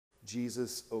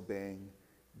Jesus obeying,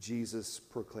 Jesus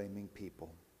proclaiming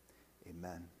people.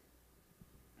 Amen.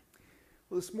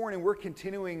 Well, this morning we're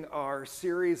continuing our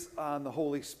series on the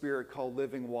Holy Spirit called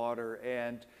Living Water,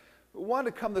 and we want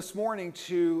to come this morning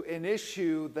to an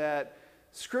issue that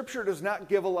Scripture does not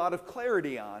give a lot of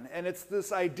clarity on, and it's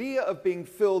this idea of being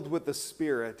filled with the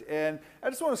Spirit. And I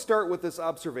just want to start with this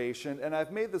observation, and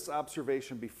I've made this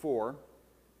observation before.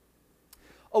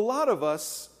 A lot of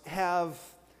us have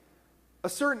a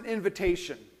certain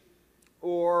invitation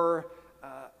or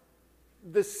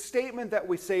this statement that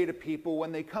we say to people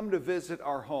when they come to visit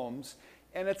our homes,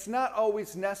 and it's not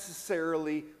always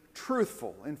necessarily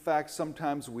truthful. In fact,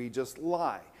 sometimes we just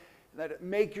lie. That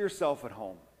make yourself at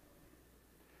home.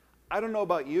 I don't know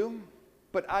about you,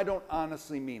 but I don't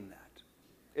honestly mean that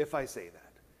if I say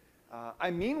that. I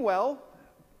mean well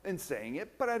in saying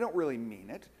it, but I don't really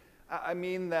mean it. I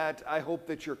mean that I hope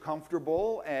that you're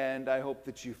comfortable and I hope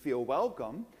that you feel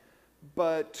welcome,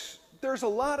 but there's a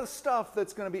lot of stuff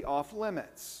that's going to be off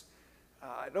limits.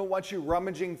 I don't want you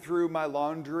rummaging through my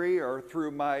laundry or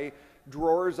through my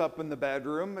drawers up in the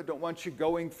bedroom. I don't want you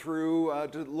going through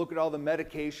to look at all the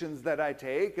medications that I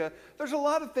take. There's a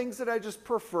lot of things that I just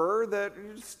prefer that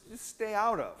you just stay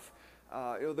out of.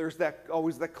 There's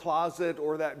always that closet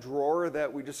or that drawer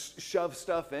that we just shove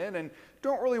stuff in and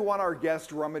don't really want our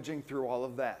guests rummaging through all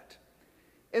of that.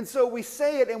 And so we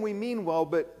say it and we mean well,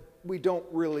 but we don't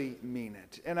really mean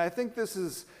it. And I think this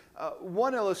is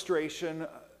one illustration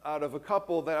out of a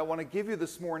couple that I want to give you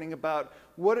this morning about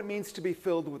what it means to be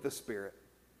filled with the Spirit.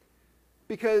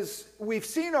 Because we've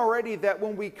seen already that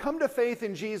when we come to faith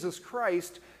in Jesus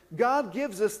Christ, God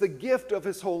gives us the gift of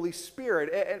His Holy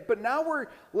Spirit. But now we're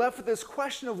left with this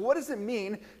question of what does it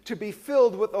mean to be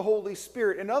filled with the Holy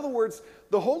Spirit? In other words,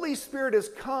 the Holy Spirit has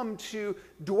come to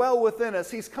dwell within us.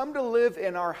 He's come to live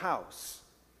in our house.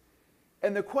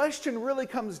 And the question really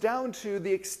comes down to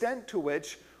the extent to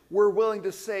which we're willing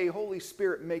to say, Holy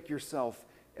Spirit, make yourself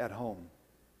at home.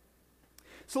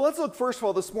 So let's look first of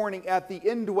all this morning at the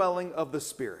indwelling of the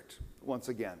Spirit once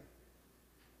again.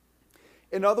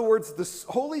 In other words,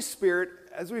 the Holy Spirit,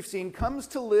 as we've seen, comes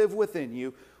to live within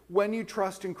you when you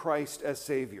trust in Christ as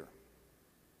Savior.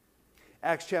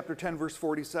 Acts chapter 10, verse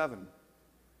 47.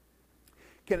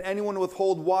 Can anyone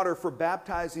withhold water for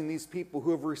baptizing these people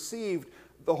who have received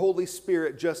the Holy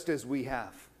Spirit just as we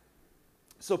have?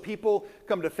 So people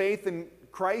come to faith in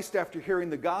Christ after hearing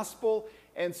the gospel,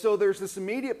 and so there's this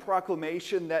immediate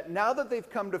proclamation that now that they've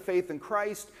come to faith in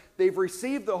Christ, they've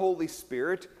received the Holy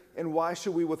Spirit, and why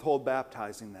should we withhold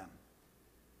baptizing them?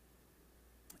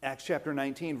 Acts chapter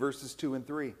 19, verses 2 and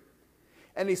 3.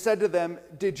 And he said to them,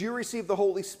 did you receive the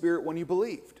Holy Spirit when you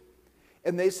believed?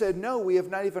 And they said, no, we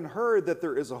have not even heard that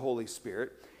there is a Holy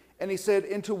Spirit. And he said,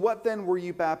 into what then were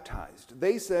you baptized?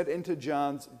 They said, into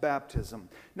John's baptism.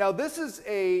 Now this is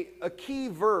a key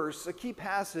verse, a key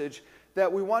passage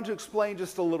that we want to explain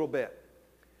just a little bit.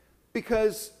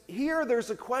 Because here there's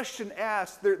a question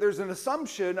asked, there's an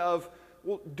assumption of,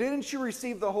 well, didn't you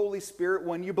receive the Holy Spirit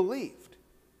when you believed?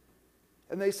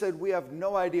 And they said, we have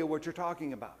no idea what you're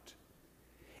talking about.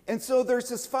 And so there's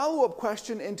this follow-up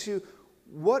question into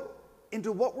what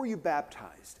were you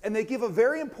baptized? And they give a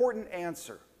very important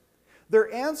answer.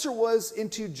 Their answer was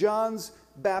into John's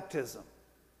baptism.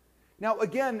 Now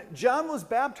again, John was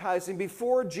baptizing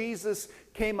before Jesus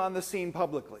came on the scene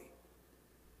publicly.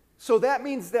 So that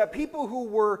means that people who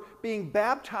were being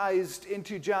baptized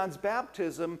into John's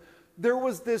baptism, there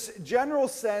was this general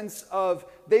sense of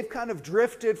they've kind of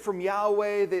drifted from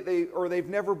Yahweh, they've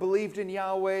never believed in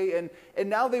Yahweh, and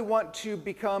now they want to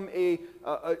become a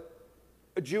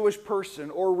Jewish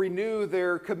person or renew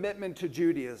their commitment to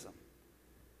Judaism.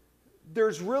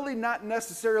 There's really not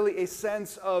necessarily a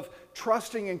sense of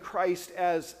trusting in Christ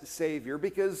as Savior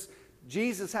because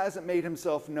Jesus hasn't made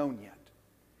Himself known yet.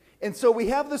 And so we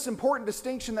have this important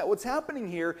distinction that what's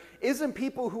happening here isn't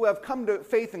people who have come to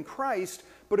faith in Christ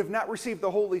but have not received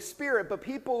the Holy Spirit, but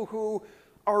people who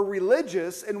are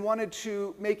religious and wanted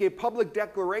to make a public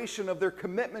declaration of their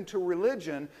commitment to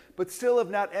religion, but still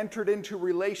have not entered into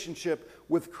relationship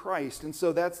with Christ. And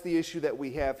so that's the issue that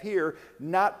we have here,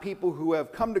 not people who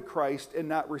have come to Christ and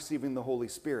not receiving the Holy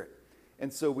Spirit.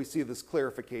 And so we see this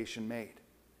clarification made.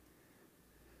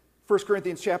 1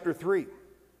 Corinthians chapter 3,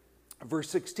 verse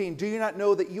 16, do you not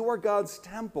know that you are God's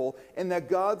temple and that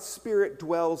God's Spirit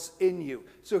dwells in you?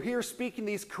 So here speaking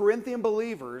these Corinthian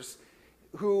believers,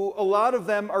 who a lot of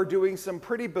them are doing some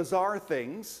pretty bizarre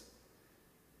things,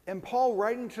 and Paul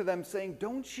writing to them saying,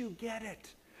 don't you get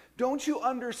it? Don't you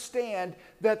understand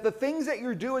that the things that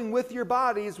you're doing with your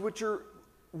bodies, which are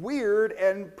weird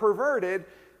and perverted,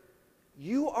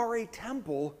 you are a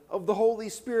temple of the Holy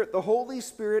Spirit. The Holy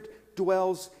Spirit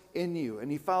dwells in you.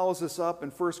 And he follows this up in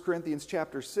 1 Corinthians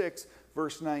chapter 6,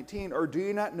 verse 19. Or do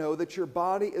you not know that your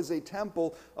body is a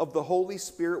temple of the Holy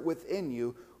Spirit within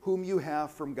you, whom you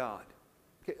have from God?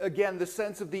 Okay, again, the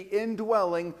sense of the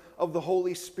indwelling of the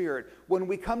Holy Spirit. When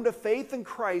we come to faith in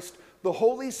Christ, the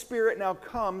Holy Spirit now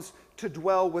comes to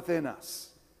dwell within us.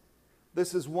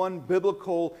 This is one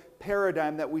biblical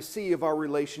paradigm that we see of our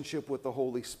relationship with the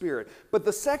Holy Spirit. But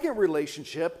the second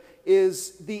relationship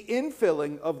is the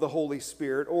infilling of the Holy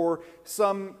Spirit, or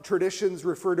some traditions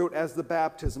refer to it as the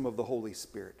baptism of the Holy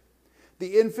Spirit.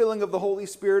 The infilling of the Holy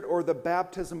Spirit, or the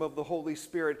baptism of the Holy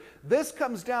Spirit. This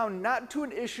comes down not to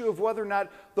an issue of whether or not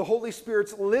the Holy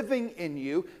Spirit's living in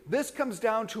you. This comes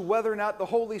down to whether or not the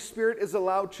Holy Spirit is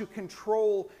allowed to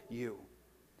control you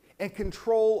and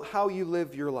control how you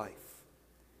live your life.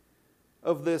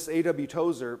 Of this, A.W.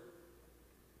 Tozer,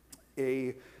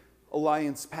 a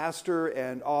Alliance pastor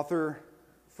and author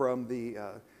from the,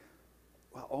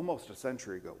 almost a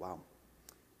century ago, wow.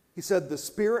 He said, "The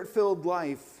Spirit-filled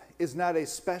life is not a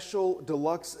special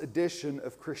deluxe edition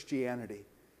of Christianity.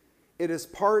 It is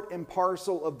part and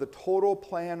parcel of the total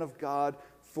plan of God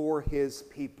for his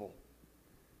people."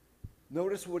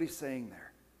 Notice what he's saying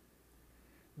there.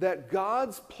 That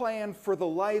God's plan for the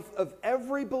life of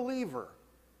every believer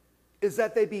is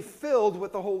that they be filled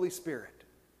with the Holy Spirit.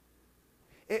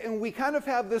 And we kind of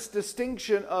have this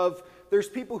distinction of there's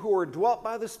people who are dwelt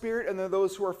by the Spirit, and there are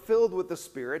those who are filled with the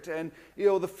Spirit. And,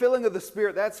 the filling of the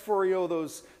Spirit, that's for,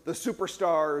 the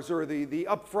superstars or the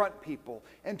upfront people.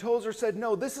 And Tozer said,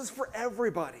 no, this is for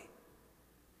everybody.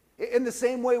 In the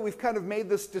same way, we've kind of made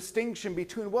this distinction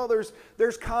between,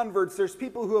 there's converts, there's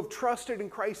people who have trusted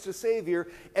in Christ as Savior,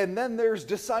 and then there's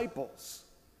disciples.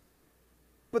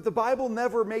 But the Bible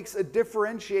never makes a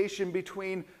differentiation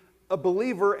between a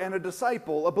believer and a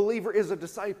disciple. A believer is a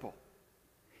disciple.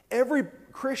 Every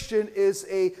Christian is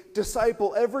a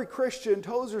disciple. Every Christian,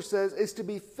 Tozer says, is to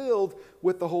be filled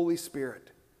with the Holy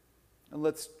Spirit. And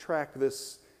let's track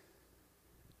this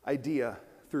idea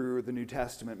through the New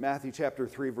Testament. Matthew chapter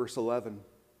 3, verse 11.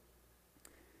 It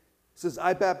says,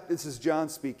 this is John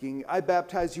speaking, "I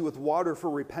baptize you with water for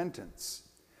repentance.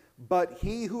 But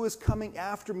he who is coming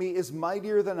after me is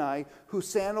mightier than I, whose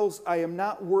sandals I am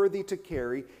not worthy to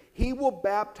carry. He will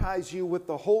baptize you with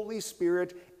the Holy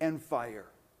Spirit and fire."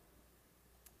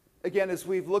 Again, as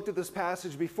we've looked at this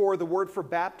passage before, the word for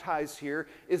baptize here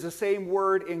is the same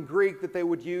word in Greek that they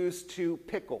would use to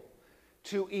pickle,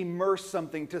 to immerse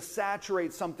something, to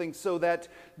saturate something so that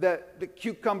the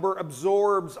cucumber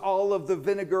absorbs all of the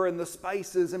vinegar and the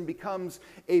spices and becomes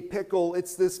a pickle.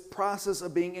 It's this process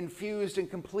of being infused and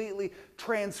completely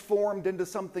transformed into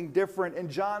something different. And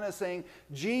John is saying,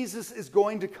 Jesus is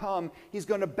going to come. He's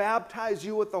going to baptize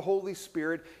you with the Holy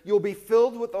Spirit. You'll be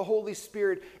filled with the Holy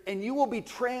Spirit, and you will be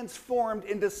transformed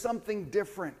into something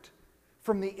different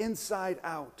from the inside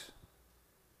out.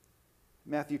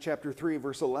 Matthew chapter 3,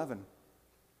 verse 11.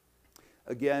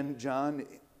 Again,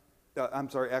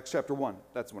 Acts chapter 1.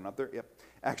 That's one up there. Yep.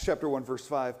 Acts chapter 1, verse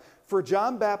 5. "For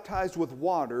John baptized with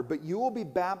water, but you will be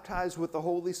baptized with the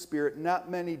Holy Spirit not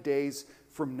many days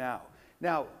from now."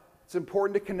 Now, it's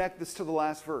important to connect this to the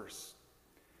last verse.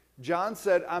 John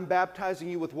said, "I'm baptizing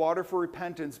you with water for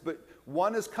repentance, but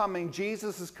one is coming,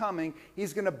 Jesus is coming.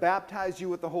 He's going to baptize you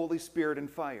with the Holy Spirit and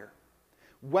fire."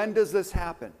 When does this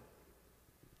happen?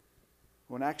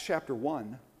 Well, in Acts chapter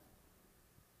 1,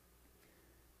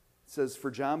 it says,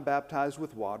 "For John baptized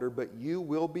with water, but you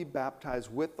will be baptized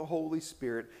with the Holy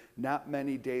Spirit not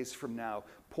many days from now,"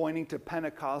 pointing to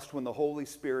Pentecost when the Holy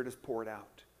Spirit is poured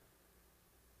out.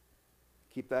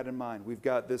 Keep that in mind. We've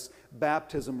got this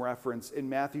baptism reference in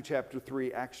Matthew chapter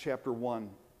 3, Acts chapter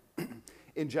 1.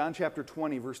 In John chapter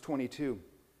 20, verse 22.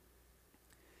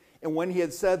 "And when he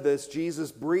had said this,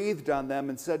 Jesus breathed on them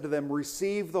and said to them,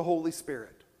 'Receive the Holy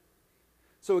Spirit.'"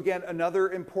 So again, another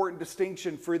important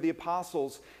distinction for the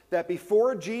apostles, that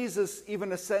before Jesus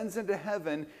even ascends into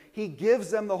heaven, he gives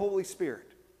them the Holy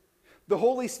Spirit. The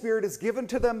Holy Spirit is given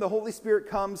to them. The Holy Spirit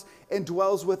comes and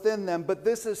dwells within them. But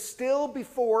this is still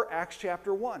before Acts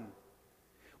chapter 1,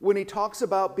 when he talks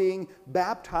about being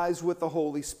baptized with the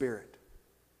Holy Spirit.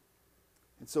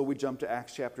 And so we jump to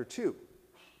Acts chapter 2,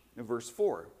 in verse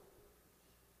 4.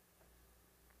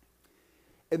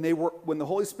 "And they were, when the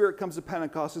Holy Spirit comes at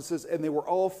Pentecost," it says, "and they were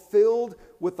all filled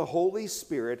with the Holy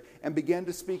Spirit and began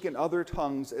to speak in other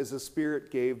tongues as the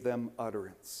Spirit gave them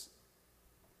utterance."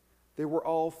 They were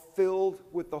all filled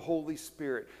with the Holy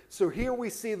Spirit. So here we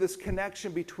see this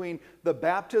connection between the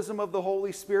baptism of the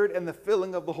Holy Spirit and the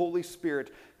filling of the Holy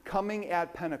Spirit coming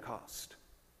at Pentecost.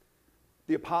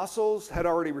 The apostles had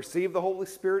already received the Holy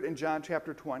Spirit in John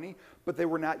chapter 20, but they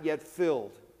were not yet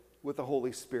filled with the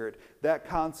Holy Spirit. That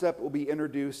concept will be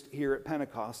introduced here at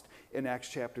Pentecost in Acts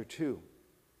chapter 2.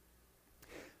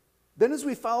 Then as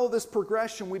we follow this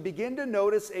progression, we begin to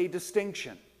notice a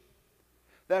distinction.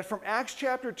 That from Acts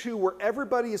chapter 2, where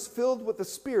everybody is filled with the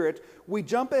Spirit, we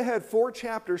jump ahead 4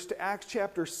 chapters to Acts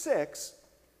chapter 6.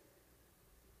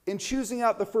 In choosing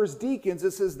out the first deacons,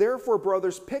 it says, "Therefore,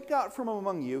 brothers, pick out from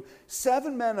among you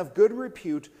 7 men of good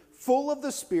repute, full of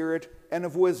the Spirit and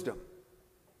of wisdom."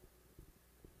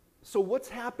 So what's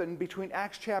happened between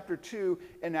Acts chapter 2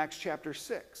 and Acts chapter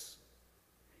 6?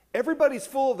 Everybody's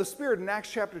full of the Spirit in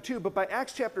Acts chapter 2, but by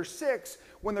Acts chapter 6,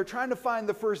 when they're trying to find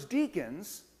the first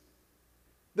deacons,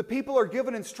 the people are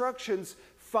given instructions,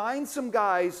 find some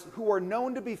guys who are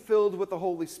known to be filled with the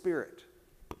Holy Spirit.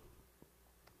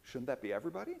 Shouldn't that be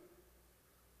everybody?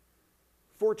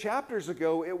 4 chapters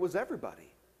ago, it was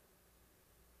everybody.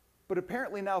 But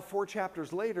apparently now, 4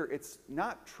 chapters later, it's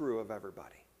not true of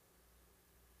everybody.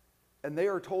 And they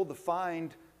are told to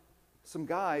find some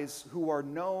guys who are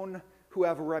known, who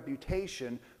have a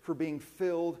reputation for being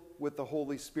filled with the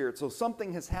Holy Spirit. So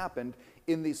something has happened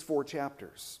in these 4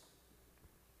 chapters.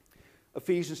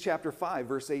 Ephesians chapter 5,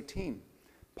 verse 18.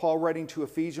 Paul writing to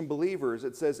Ephesian believers,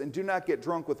 it says, "And do not get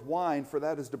drunk with wine, for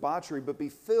that is debauchery, but be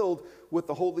filled with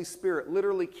the Holy Spirit."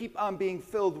 Literally, keep on being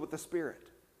filled with the Spirit.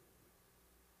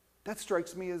 That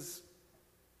strikes me as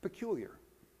peculiar.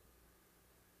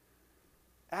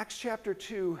 Acts chapter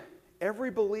 2,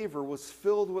 every believer was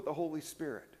filled with the Holy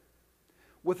Spirit.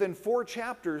 Within 4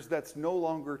 chapters, that's no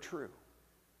longer true.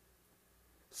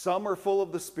 Some are full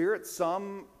of the Spirit,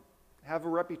 some have a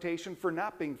reputation for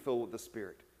not being filled with the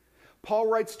Spirit. Paul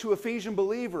writes to Ephesian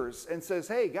believers and says,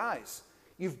 hey guys,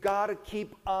 you've got to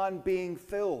keep on being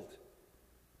filled,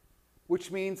 which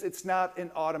means it's not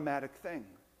an automatic thing.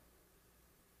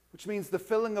 Which means the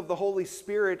filling of the Holy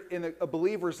Spirit in a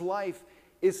believer's life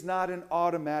is not an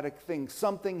automatic thing.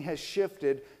 Something has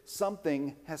shifted,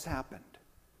 something has happened.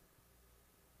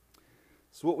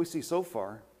 So what we see so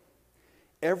far,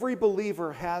 every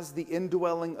believer has the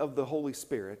indwelling of the Holy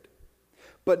Spirit,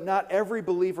 but not every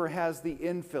believer has the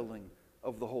infilling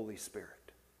of the Holy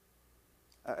Spirit.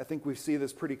 I think we see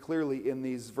this pretty clearly in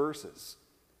these verses.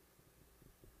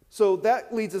 So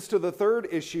that leads us to the third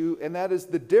issue, and that is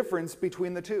the difference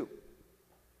between the two.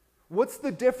 What's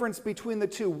the difference between the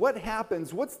two? What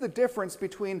happens? What's the difference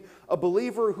between a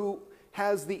believer who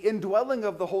has the indwelling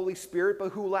of the Holy Spirit, but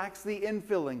who lacks the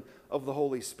infilling of the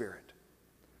Holy Spirit?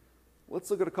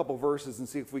 Let's look at a couple verses and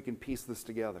see if we can piece this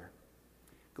together.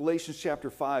 Galatians chapter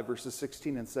 5, verses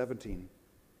 16 and 17.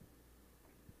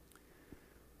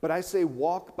 "But I say,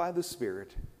 walk by the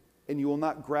Spirit, and you will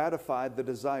not gratify the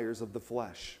desires of the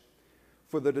flesh.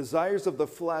 For the desires of the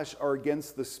flesh are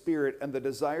against the Spirit, and the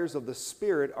desires of the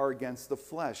Spirit are against the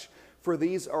flesh. For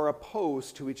these are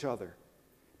opposed to each other,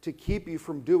 to keep you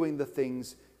from doing the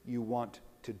things you want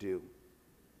to do."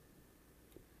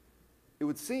 It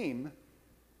would seem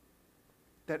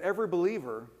that every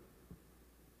believer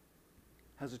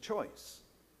has a choice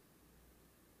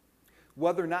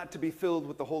whether or not to be filled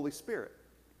with the Holy Spirit.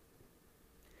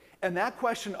 And that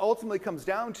question ultimately comes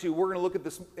down to, we're going to look at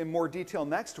this in more detail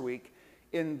next week,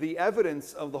 in the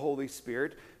evidence of the Holy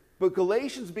Spirit. But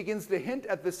Galatians begins to hint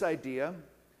at this idea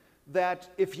that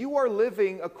if you are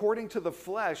living according to the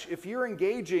flesh, if you're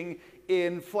engaging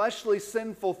in fleshly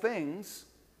sinful things,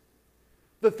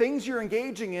 the things you're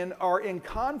engaging in are in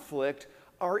conflict,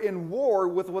 are in war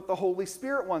with what the Holy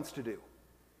Spirit wants to do.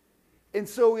 And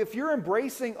so if you're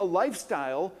embracing a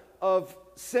lifestyle of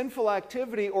sinful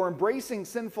activity or embracing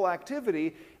sinful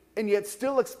activity and yet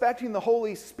still expecting the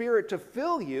Holy Spirit to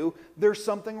fill you, there's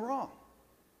something wrong.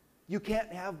 You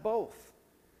can't have both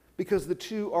because the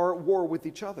two are at war with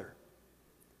each other.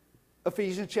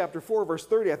 Ephesians chapter 4, verse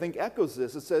 30, I think echoes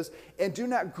this. It says, "And do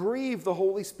not grieve the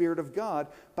Holy Spirit of God,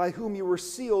 by whom you were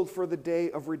sealed for the day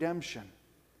of redemption."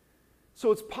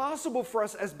 So it's possible for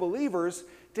us as believers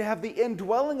to have the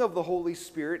indwelling of the Holy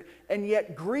Spirit and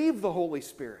yet grieve the Holy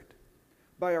Spirit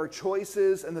by our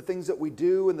choices and the things that we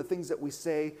do and the things that we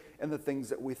say and the things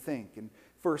that we think. And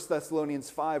 1 Thessalonians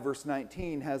 5, verse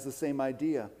 19 has the same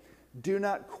idea. "Do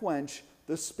not quench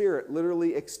the Spirit,"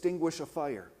 literally extinguish a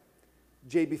fire.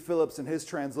 J.B. Phillips in his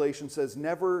translation says,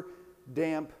 "Never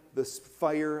damp the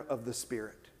fire of the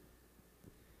Spirit."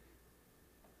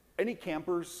 Any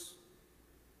campers?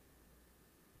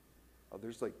 Oh,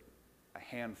 there's like a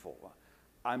handful.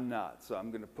 I'm not, so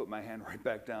I'm going to put my hand right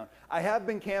back down. I have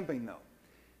been camping, though.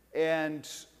 And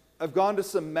I've gone to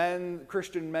some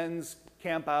Christian men's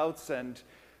campouts, and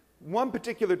One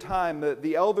particular time,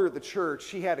 the elder at the church,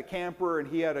 he had a camper and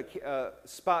he had a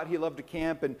spot he loved to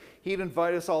camp, and he'd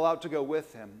invite us all out to go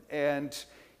with him. And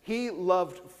he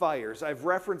loved fires. I've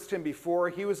referenced him before.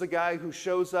 He was a guy who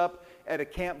shows up at a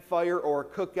campfire or a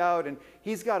cookout, and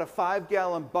he's got a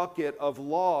 5-gallon bucket of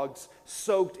logs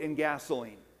soaked in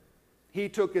gasoline. He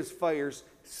took his fires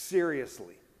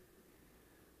seriously.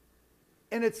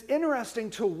 And it's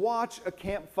interesting to watch a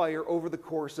campfire over the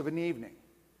course of an evening.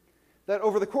 That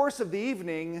over the course of the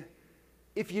evening,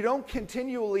 if you don't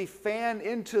continually fan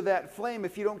into that flame,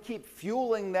 if you don't keep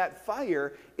fueling that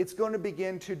fire, it's going to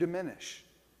begin to diminish.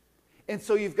 And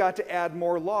so you've got to add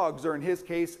more logs, or in his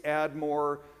case, add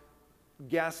more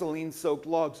gasoline-soaked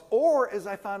logs. Or, as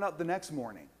I found out the next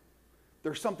morning,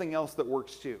 there's something else that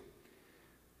works too.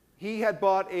 He had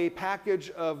bought a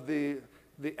package of the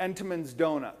Entenmann's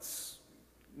donuts.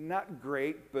 Not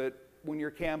great, but when you're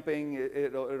camping,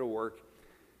 it'll work.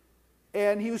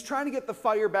 And he was trying to get the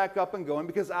fire back up and going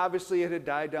because obviously it had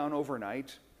died down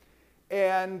overnight.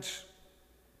 And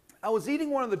I was eating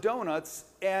one of the donuts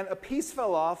and a piece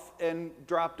fell off and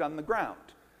dropped on the ground.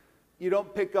 You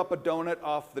don't pick up a donut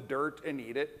off the dirt and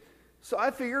eat it. So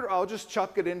I figured I'll just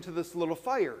chuck it into this little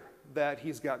fire that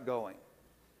he's got going.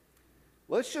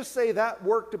 Let's just say that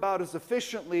worked about as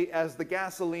efficiently as the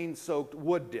gasoline-soaked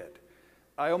wood did.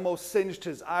 I almost singed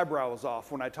his eyebrows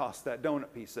off when I tossed that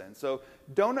donut piece in. So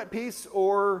donut piece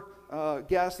or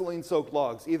gasoline-soaked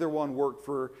logs, either one worked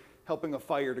for helping a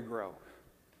fire to grow.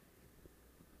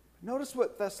 Notice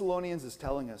what Thessalonians is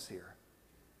telling us here.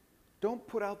 Don't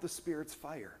put out the Spirit's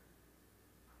fire.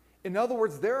 In other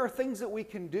words, there are things that we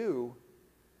can do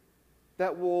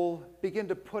that will begin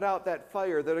to put out that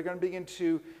fire, that are going to begin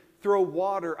to throw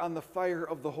water on the fire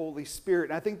of the Holy Spirit.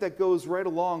 And I think that goes right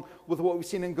along with what we've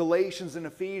seen in Galatians and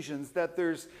Ephesians, that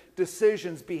there's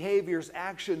decisions, behaviors,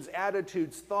 actions,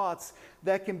 attitudes, thoughts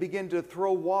that can begin to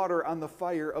throw water on the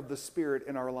fire of the Spirit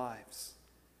in our lives.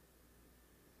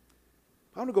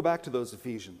 I want to go back to those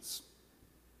Ephesians,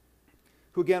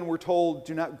 who again we're told,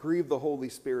 do not grieve the Holy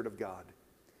Spirit of God.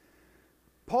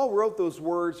 Paul wrote those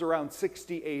words around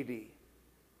 60 AD.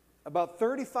 About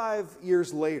 35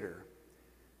 years later,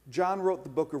 John wrote the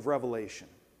book of Revelation.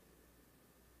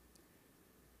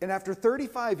 And after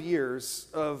 35 years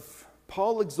of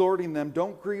Paul exhorting them,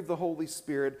 don't grieve the Holy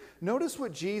Spirit, notice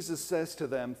what Jesus says to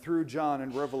them through John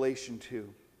in Revelation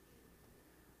 2.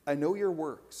 I know your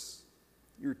works,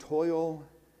 your toil,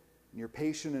 and your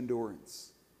patient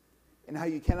endurance, and how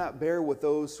you cannot bear with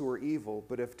those who are evil,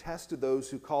 but have tested those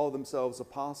who call themselves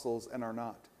apostles and are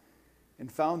not,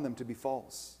 and found them to be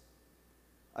false.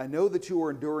 I know that you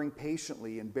are enduring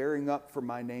patiently and bearing up for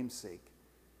my name's sake,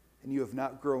 and you have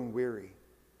not grown weary.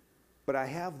 But I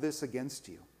have this against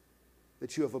you,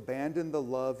 that you have abandoned the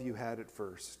love you had at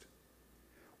first.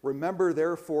 Remember,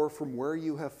 therefore, from where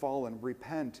you have fallen,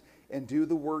 repent and do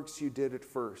the works you did at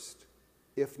first.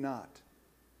 If not,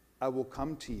 I will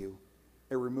come to you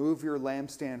and remove your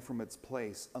lampstand from its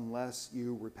place unless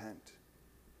you repent.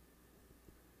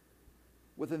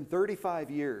 Within 35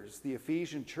 years, the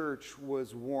Ephesian church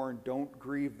was warned, don't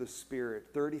grieve the Spirit.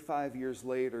 35 years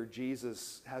later,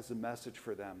 Jesus has a message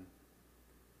for them,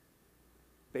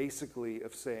 basically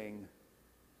of saying,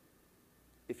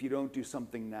 if you don't do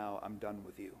something now, I'm done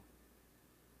with you.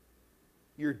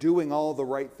 You're doing all the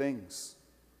right things.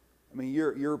 I mean,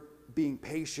 you're being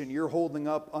patient, you're holding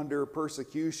up under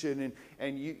persecution,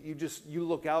 and you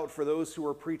look out for those who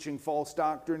are preaching false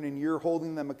doctrine, and you're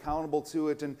holding them accountable to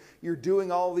it, and you're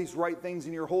doing all these right things,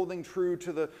 and you're holding true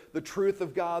to the truth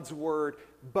of God's word.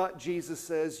 But Jesus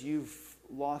says you've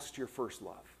lost your first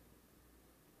love.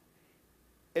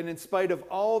 And in spite of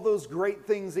all those great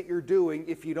things that you're doing,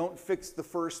 if you don't fix the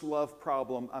first love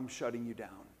problem, I'm shutting you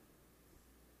down.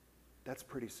 That's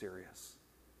pretty serious.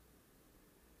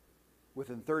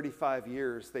 Within 35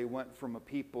 years, they went from a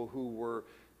people who were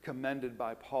commended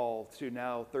by Paul to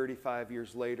now, 35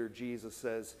 years later, Jesus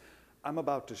says, I'm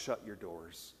about to shut your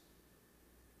doors.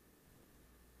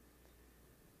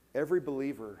 Every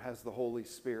believer has the Holy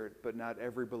Spirit, but not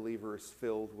every believer is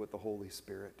filled with the Holy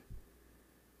Spirit.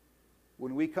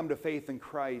 When we come to faith in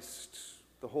Christ,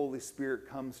 the Holy Spirit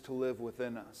comes to live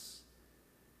within us.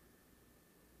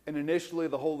 And initially,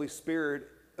 the Holy Spirit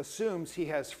assumes he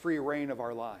has free reign of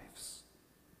our lives.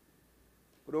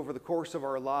 But over the course of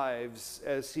our lives,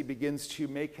 as he begins to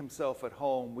make himself at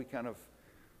home,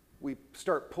 we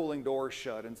start pulling doors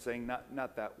shut and saying,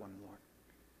 not that one,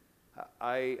 Lord.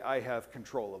 I have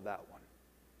control of that one.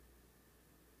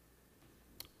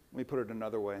 Let me put it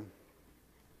another way.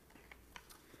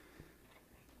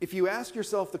 If you ask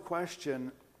yourself the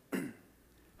question,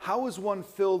 how is one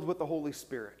filled with the Holy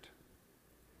Spirit?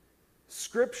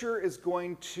 Scripture is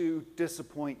going to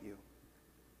disappoint you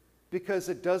because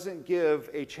it doesn't give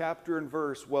a chapter and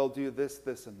verse, well, do this,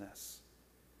 this, and this.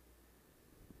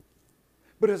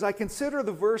 But as I consider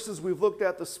the verses we've looked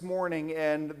at this morning,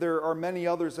 and there are many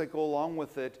others that go along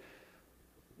with it,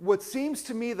 what seems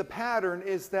to me the pattern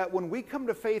is that when we come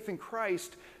to faith in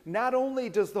Christ, not only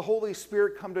does the Holy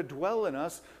Spirit come to dwell in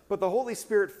us, but the Holy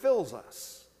Spirit fills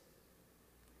us.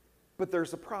 But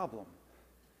there's a problem.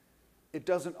 It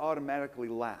doesn't automatically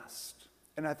last.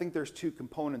 And I think there's two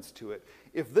components to it.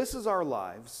 If this is our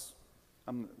lives,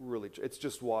 it's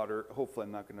just water. Hopefully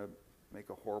I'm not going to make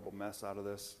a horrible mess out of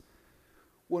this.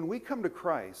 When we come to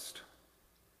Christ,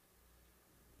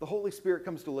 the Holy Spirit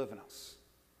comes to live in us.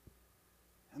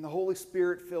 And the Holy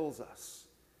Spirit fills us.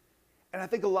 And I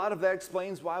think a lot of that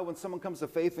explains why when someone comes to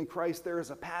faith in Christ, there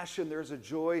is a passion, there's a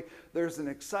joy, there's an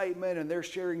excitement, and they're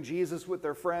sharing Jesus with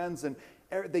their friends, and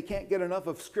they can't get enough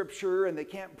of Scripture, and they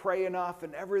can't pray enough,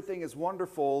 and everything is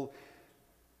wonderful.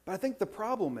 But I think the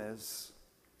problem is,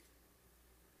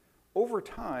 over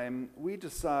time, we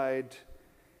decide,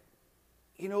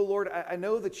 you know, Lord, I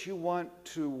know that you want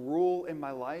to rule in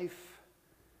my life,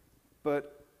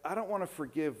 but I don't want to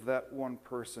forgive that one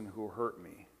person who hurt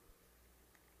me.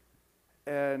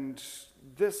 And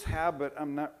this habit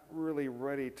I'm not really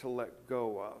ready to let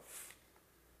go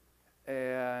of.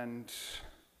 And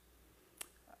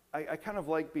I kind of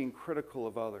like being critical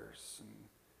of others. And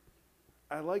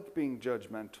I like being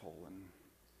judgmental. And,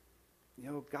 you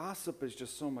know, gossip is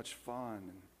just so much fun.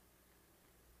 And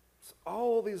it's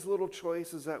all these little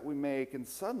choices that we make, and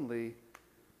suddenly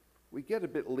we get a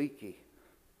bit leaky.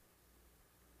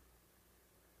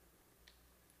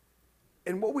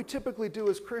 And what we typically do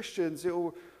as Christians,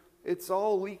 it's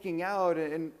all leaking out,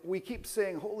 and we keep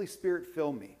saying, Holy Spirit,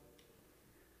 fill me.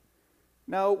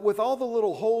 Now, with all the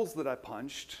little holes that I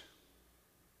punched,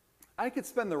 I could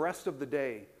spend the rest of the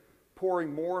day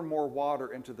pouring more and more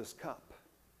water into this cup.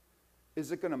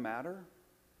 Is it going to matter?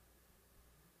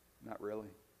 Not really.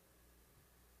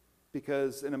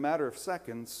 Because in a matter of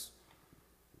seconds,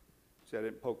 see, I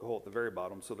didn't poke a hole at the very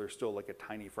bottom, so there's still like a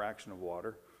tiny fraction of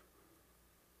water.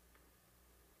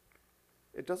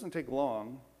 It doesn't take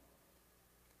long.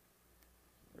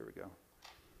 There we go.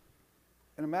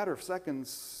 In a matter of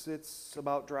seconds, it's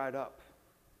about dried up.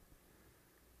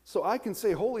 So I can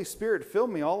say, Holy Spirit, fill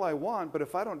me all I want, but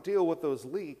if I don't deal with those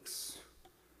leaks,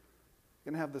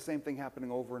 I'm going to have the same thing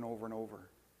happening over and over and over.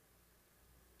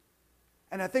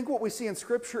 And I think what we see in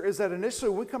Scripture is that initially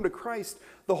when we come to Christ,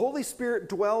 the Holy Spirit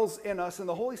dwells in us and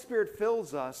the Holy Spirit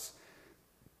fills us,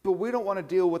 but we don't want to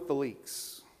deal with the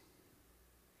leaks.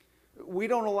 We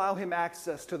don't allow him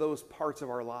access to those parts of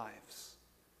our lives.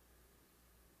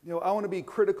 You know, I want to be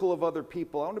critical of other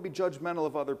people. I want to be judgmental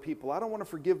of other people. I don't want to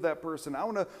forgive that person. I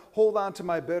want to hold on to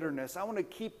my bitterness. I want to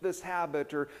keep this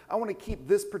habit, or I want to keep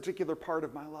this particular part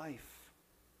of my life.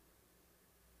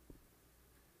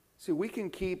 See, we can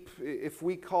keep, if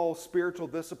we call spiritual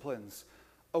disciplines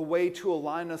a way to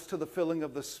align us to the filling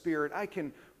of the Spirit, I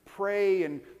can pray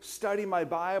and study my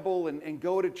Bible and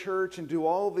go to church and do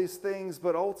all these things,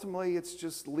 but ultimately it's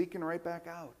just leaking right back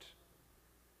out.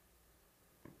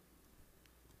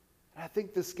 And I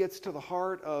think this gets to the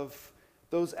heart of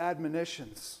those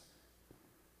admonitions.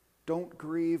 Don't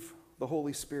grieve the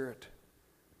Holy Spirit.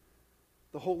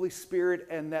 The Holy Spirit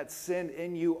and that sin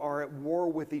in you are at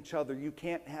war with each other. You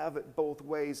can't have it both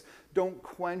ways. Don't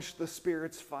quench the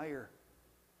Spirit's fire.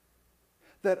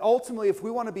 That ultimately, if we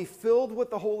want to be filled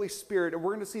with the Holy Spirit, and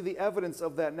we're going to see the evidence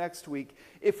of that next week,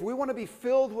 if we want to be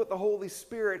filled with the Holy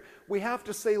Spirit, we have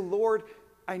to say, Lord,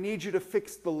 I need you to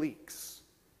fix the leaks.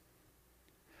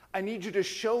 I need you to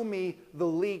show me the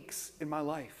leaks in my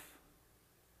life.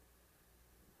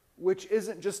 Which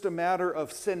isn't just a matter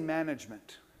of sin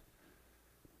management.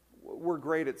 We're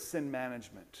great at sin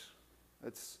management.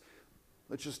 Let's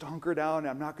just hunker down.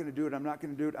 I'm not going to do it. I'm not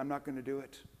going to do it. I'm not going to do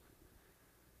it.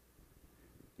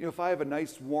 You know, if I have a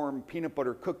nice warm peanut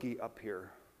butter cookie up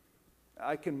here,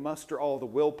 I can muster all the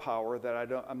willpower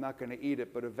that I'm not going to eat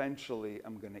it, but eventually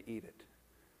I'm going to eat it.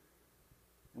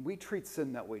 And we treat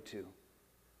sin that way too.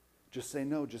 Just say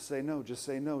no, just say no, just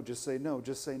say no, just say no,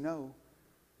 just say no.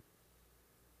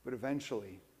 But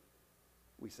eventually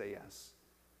we say yes.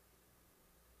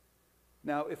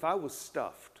 Now, if I was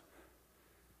stuffed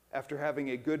after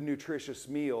having a good, nutritious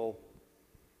meal,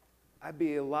 I'd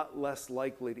be a lot less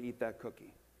likely to eat that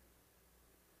cookie.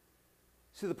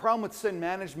 See, the problem with sin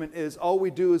management is all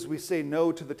we do is we say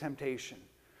no to the temptation,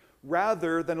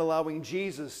 rather than allowing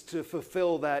Jesus to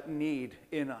fulfill that need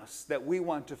in us that we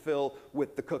want to fill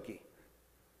with the cookie.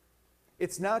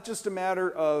 It's not just a matter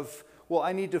of, well,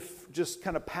 I need to just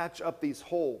kind of patch up these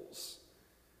holes.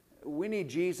 we need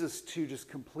Jesus to just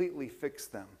completely fix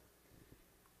them.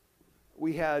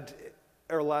 We had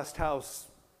our last house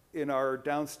in our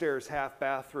downstairs half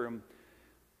bathroom,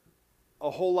 a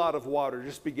whole lot of water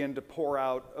just began to pour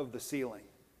out of the ceiling.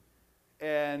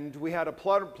 And we had a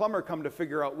plumber come to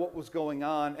figure out what was going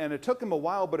on, and it took him a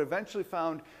while, but eventually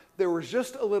found there was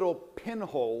just a little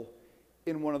pinhole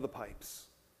in one of the pipes.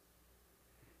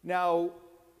 Now,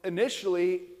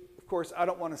 initially, of course, I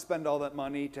don't want to spend all that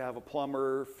money to have a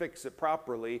plumber fix it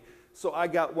properly, so I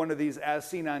got one of these as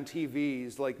seen on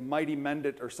TVs, like Mighty Mend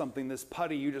It or something, this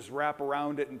putty, you just wrap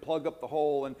around it and plug up the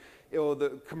hole, and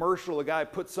the commercial, a guy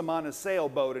puts some on his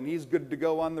sailboat and he's good to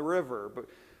go on the river. But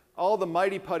all the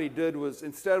Mighty Putty did was,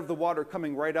 instead of the water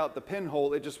coming right out the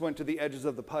pinhole, it just went to the edges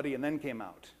of the putty and then came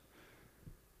out.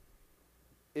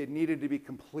 It needed to be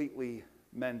completely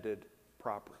mended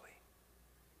properly.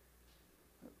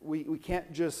 We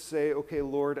can't just say, okay,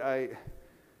 Lord,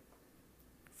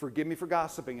 forgive me for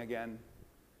gossiping again.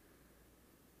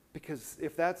 Because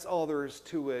if that's all there is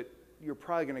to it, you're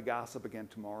probably going to gossip again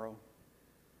tomorrow.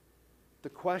 The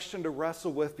question to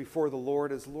wrestle with before the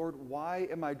Lord is, Lord, why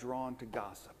am I drawn to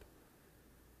gossip?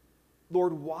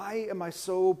 Lord, why am I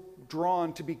so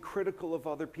drawn to be critical of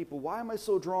other people? Why am I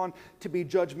so drawn to be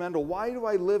judgmental? Why do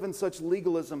I live in such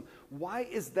legalism? Why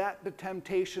is that the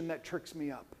temptation that tricks me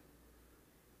up?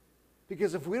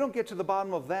 Because if we don't get to the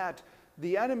bottom of that,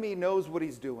 the enemy knows what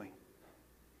he's doing.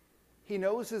 He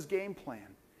knows his game plan.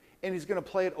 And he's going to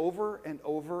play it over and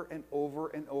over and over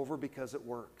and over because it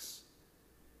works.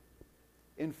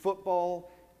 In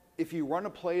football, if you run a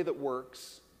play that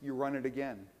works, you run it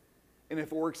again. And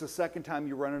if it works a second time,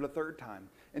 you run it a third time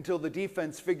until the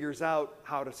defense figures out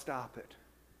how to stop it.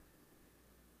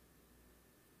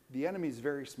 The enemy is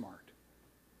very smart.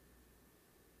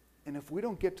 And if we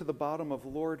don't get to the bottom of,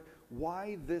 Lord,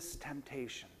 why this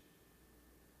temptation?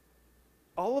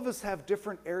 All of us have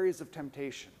different areas of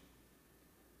temptation.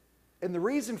 And the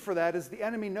reason for that is the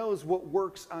enemy knows what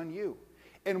works on you.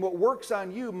 And what works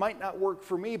on you might not work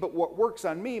for me, but what works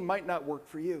on me might not work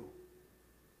for you.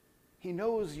 He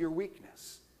knows your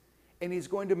weakness. And he's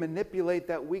going to manipulate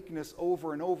that weakness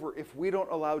over and over if we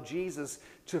don't allow Jesus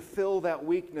to fill that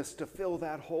weakness, to fill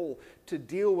that hole, to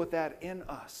deal with that in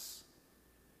us.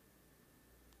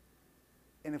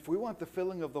 And if we want the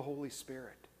filling of the Holy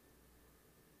Spirit,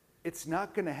 it's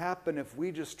not going to happen if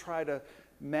we just try to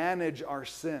manage our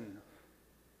sin.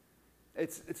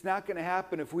 It's not going to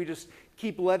happen if we just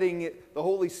keep letting the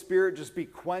Holy Spirit just be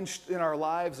quenched in our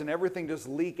lives and everything just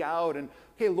leak out. And,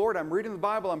 okay, Lord, I'm reading the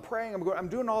Bible, I'm praying, I'm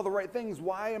doing all the right things.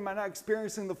 Why am I not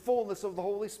experiencing the fullness of the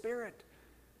Holy Spirit?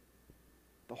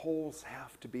 The holes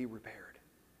have to be repaired.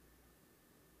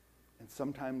 And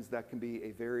sometimes that can be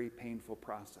a very painful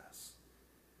process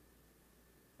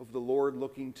of the Lord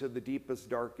looking to the deepest,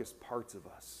 darkest parts of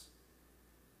us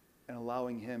and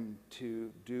allowing him to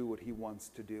do what he wants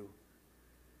to do.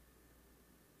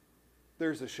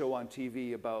 There's a show on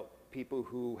TV about people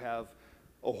who have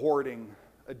a hoarding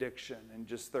addiction and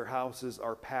just their houses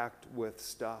are packed with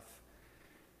stuff.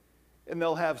 And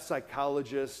they'll have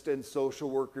psychologists and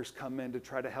social workers come in to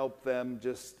try to help them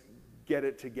just get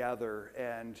it together.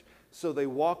 And so they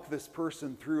walk this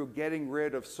person through getting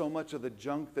rid of so much of the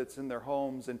junk that's in their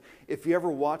homes. And if you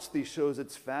ever watch these shows,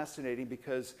 it's fascinating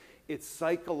because it's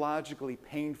psychologically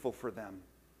painful for them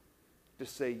to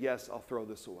say, yes, I'll throw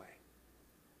this away.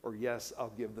 Or yes,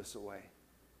 I'll give this away.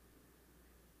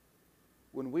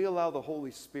 When we allow the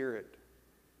Holy Spirit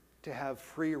to have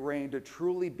free reign, to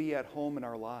truly be at home in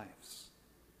our lives,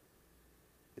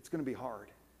 it's going to be hard.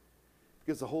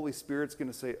 Because the Holy Spirit's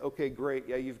going to say, okay, great,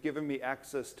 yeah, you've given me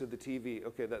access to the TV.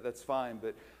 Okay, that's fine,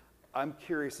 but I'm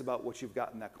curious about what you've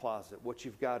got in that closet, what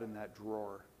you've got in that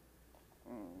drawer.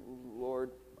 Oh, Lord,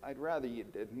 I'd rather you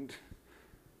didn't.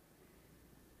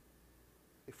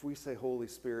 If we say, Holy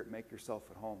Spirit, make yourself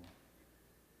at home,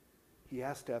 he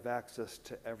has to have access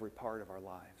to every part of our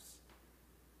lives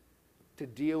to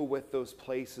deal with those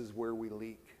places where we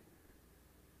leak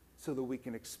so that we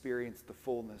can experience the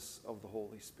fullness of the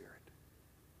Holy Spirit.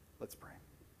 Let's pray.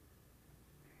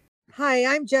 Hi,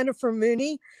 I'm Jennifer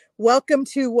Mooney. Welcome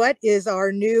to what is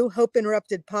our new Hope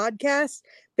Interrupted podcast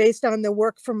based on the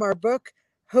work from our book,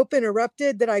 Hope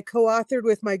Interrupted, that I co-authored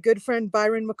with my good friend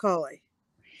Byron McCauley.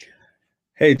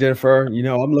 Hey, Jennifer,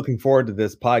 I'm looking forward to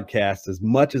this podcast as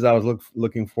much as I was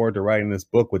looking forward to writing this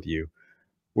book with you.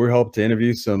 We hope to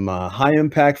interview some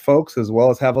high-impact folks as well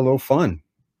as have a little fun.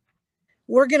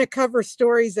 We're going to cover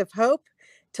stories of hope.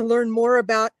 To learn more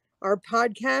about our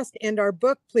podcast and our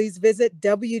book, please visit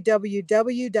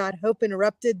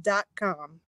www.hopeinterrupted.com.